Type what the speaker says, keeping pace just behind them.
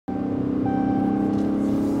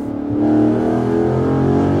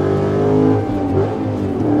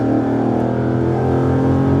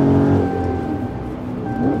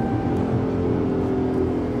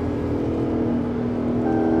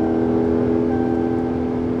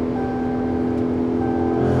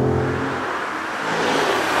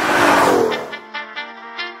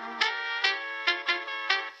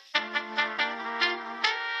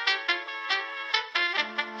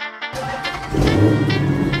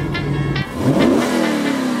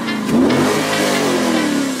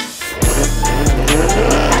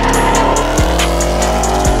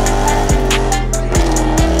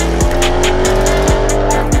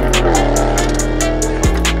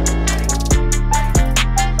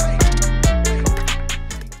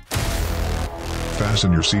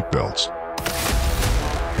fasten your seatbelts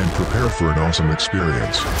and prepare for an awesome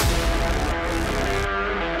experience.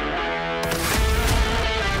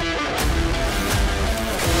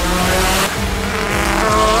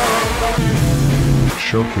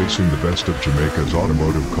 Showcasing the best of Jamaica's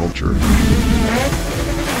automotive culture.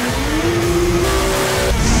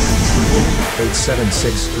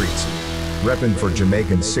 876 Streets, reppin' for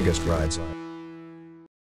Jamaican sickest rides.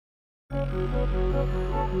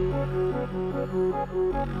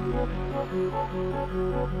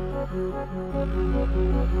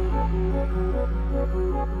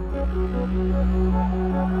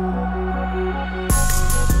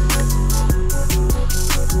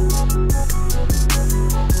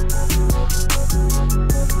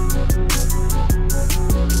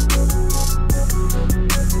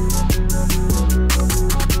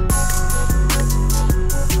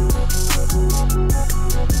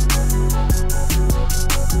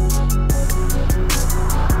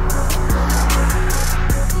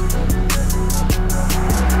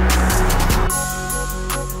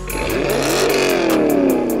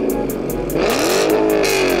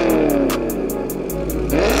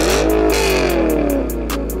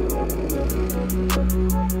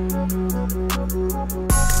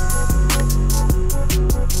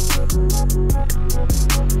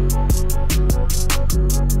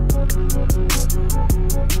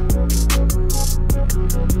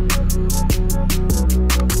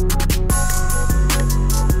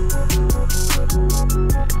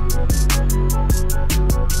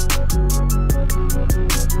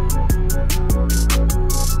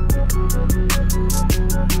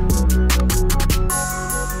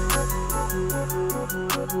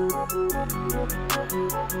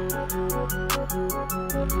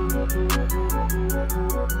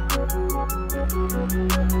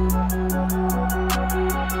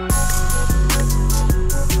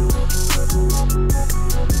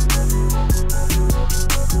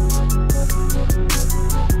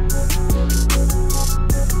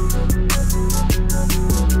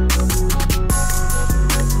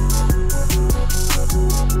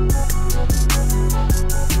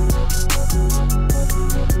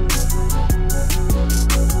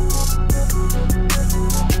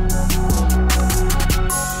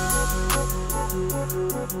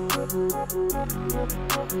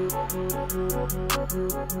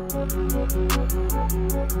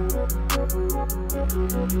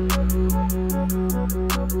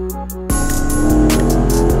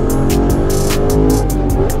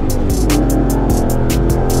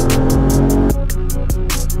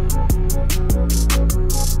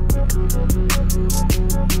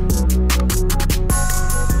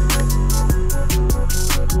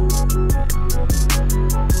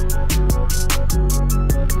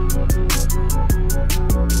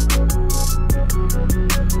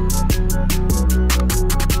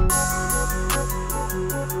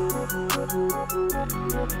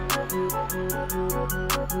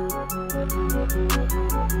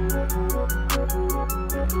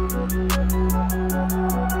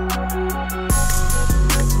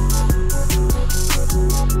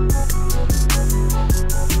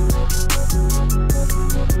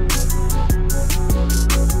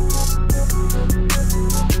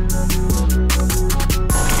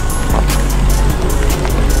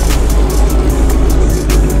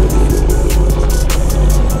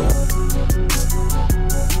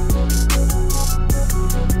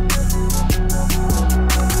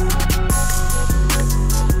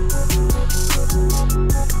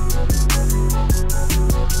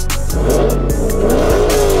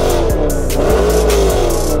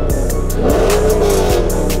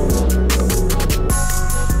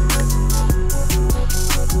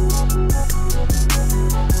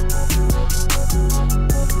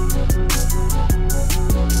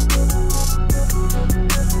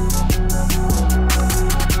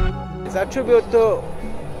 It's a tribute to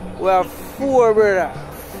we have four brothers,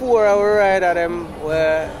 4 of our rider them we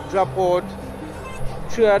drop out.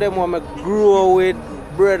 3 of them we grow with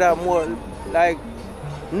brother more like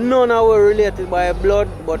none of we related by blood,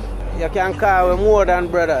 but you can call we more than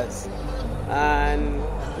brothers. And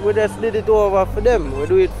we just did it over for them. We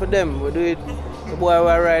do it for them. We do it the boy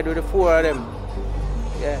we ride with the 4 of them.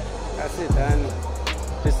 Yeah, that's it. And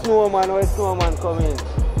the snowman coming.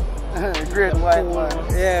 Great white man.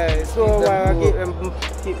 Yeah, so I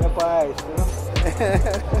keep them for ice, you know?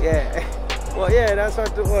 Yeah. But yeah, that's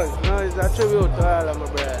what it was. You know, it's a tribute to all of my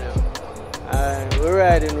brothers. And we're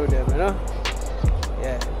riding with them, you know?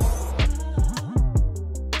 Yeah.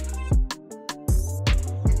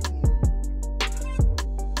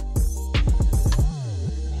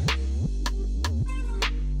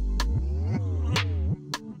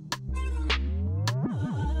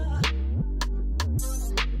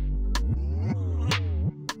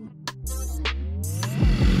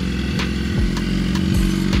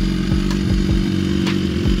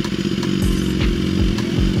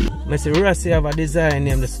 I see Rossi have a design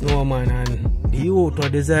named the Snowman, and the youth who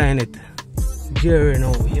design it, Jerry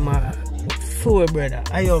now, him a 4 brother,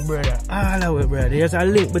 Ayo brother, all the way brother. There's a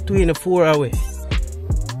link between the 4 away.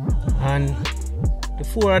 And the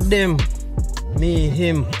 4 of them, me,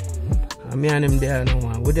 him, and me and him there now,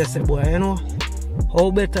 man. We just say, boy, you know,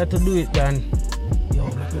 how better to do it than, yo,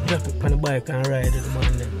 make me drop it on the bike and ride it,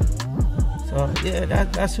 man. Then. So, yeah,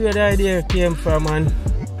 that's where the idea came from, and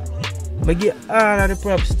I give all of the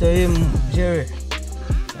props to him, Jerry.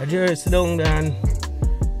 And Jerry sit down there and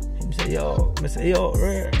him say, yo, I say, yo,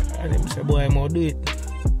 rare. And him say, boy, I'm going to do it. I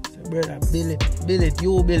say, brother, build it,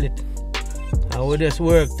 you build it. And we just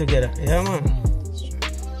work together. Yeah, man.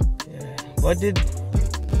 Yeah. But it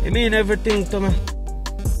mean everything to me.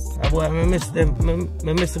 Boy, I miss them.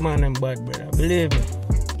 I miss the man them bad, brother. Believe me.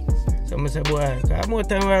 So I say, boy, cause more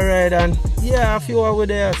time I ride and yeah, a few over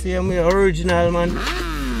there, see me original, man.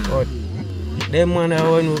 But them man I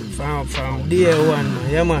went from day one, man.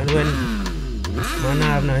 Yeah, man, when man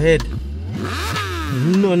have no head,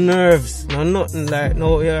 no nerves, no nothing like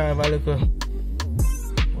no, you have a little.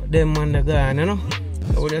 But them man they gone, you know.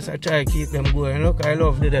 So we just try to keep them going. Look, I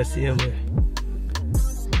love the same way.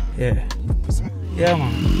 Yeah. Yeah,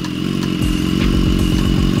 man.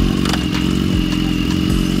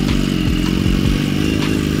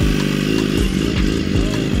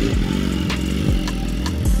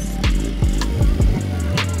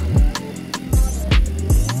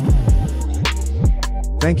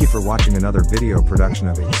 Thank you for watching another video production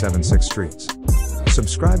of 876 Streets.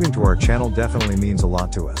 Subscribing to our channel definitely means a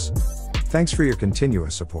lot to us. Thanks for your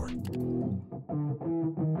continuous support.